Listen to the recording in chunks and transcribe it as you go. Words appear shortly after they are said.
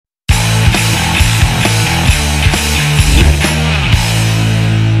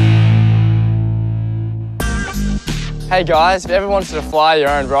Hey guys, if you ever wanted to fly your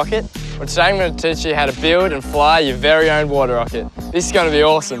own rocket, well today I'm going to teach you how to build and fly your very own water rocket. This is going to be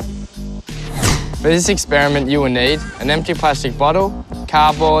awesome. For this experiment you will need an empty plastic bottle,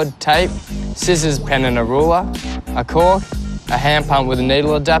 cardboard, tape, scissors, pen and a ruler, a cork, a hand pump with a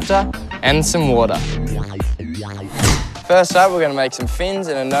needle adapter and some water. First up, we're going to make some fins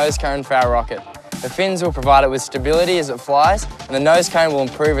and a nose cone for our rocket. The fins will provide it with stability as it flies, and the nose cone will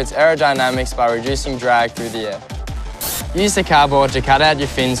improve its aerodynamics by reducing drag through the air. Use the cardboard to cut out your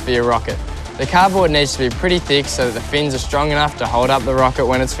fins for your rocket. The cardboard needs to be pretty thick so that the fins are strong enough to hold up the rocket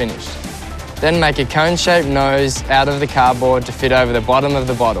when it's finished. Then make a cone-shaped nose out of the cardboard to fit over the bottom of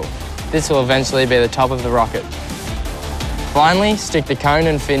the bottle. This will eventually be the top of the rocket. Finally, stick the cone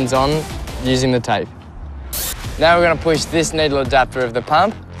and fins on using the tape. Now we're going to push this needle adapter of the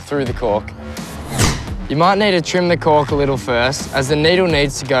pump through the cork. You might need to trim the cork a little first, as the needle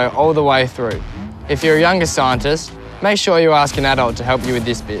needs to go all the way through. If you're a younger scientist, make sure you ask an adult to help you with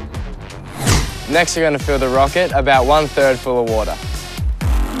this bit. Next, we're going to fill the rocket about 1/3 full of water.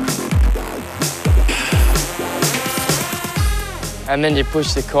 And then you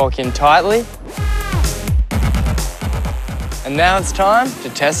push the cork in tightly. And now it's time to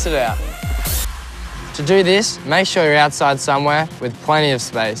test it out. To do this, make sure you're outside somewhere with plenty of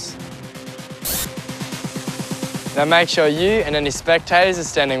space. Now make sure you and any spectators are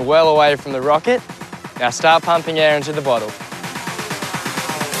standing well away from the rocket. Now start pumping air into the bottle.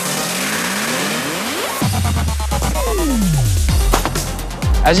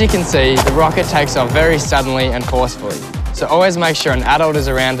 As you can see, the rocket takes off very suddenly and forcefully. So always make sure an adult is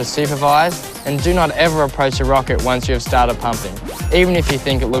around to supervise, and do not ever approach a rocket once you have started pumping, even if you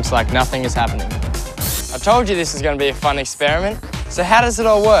think it looks like nothing is happening. I told you this is going to be a fun experiment, so how does it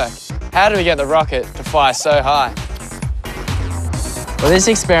all work? How do we get the rocket to fly so high? Well, this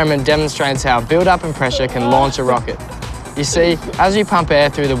experiment demonstrates how build-up and pressure can launch a rocket. You see, as you pump air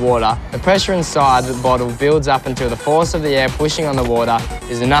through the water, the pressure inside the bottle builds up until the force of the air pushing on the water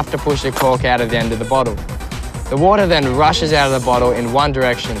is enough to push the cork out of the end of the bottle. The water then rushes out of the bottle in one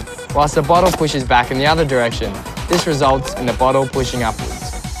direction, whilst the bottle pushes back in the other direction. This results in the bottle pushing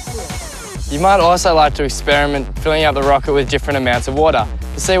upwards. You might also like to experiment filling up the rocket with different amounts of water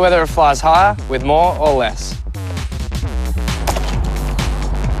to see whether it flies higher with more or less.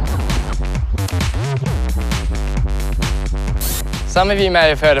 Some of you may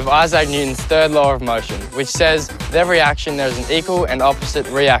have heard of Isaac Newton's third law of motion, which says with every action there is an equal and opposite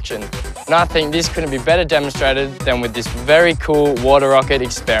reaction. And I think this couldn't be better demonstrated than with this very cool water rocket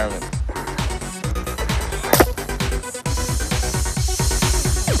experiment.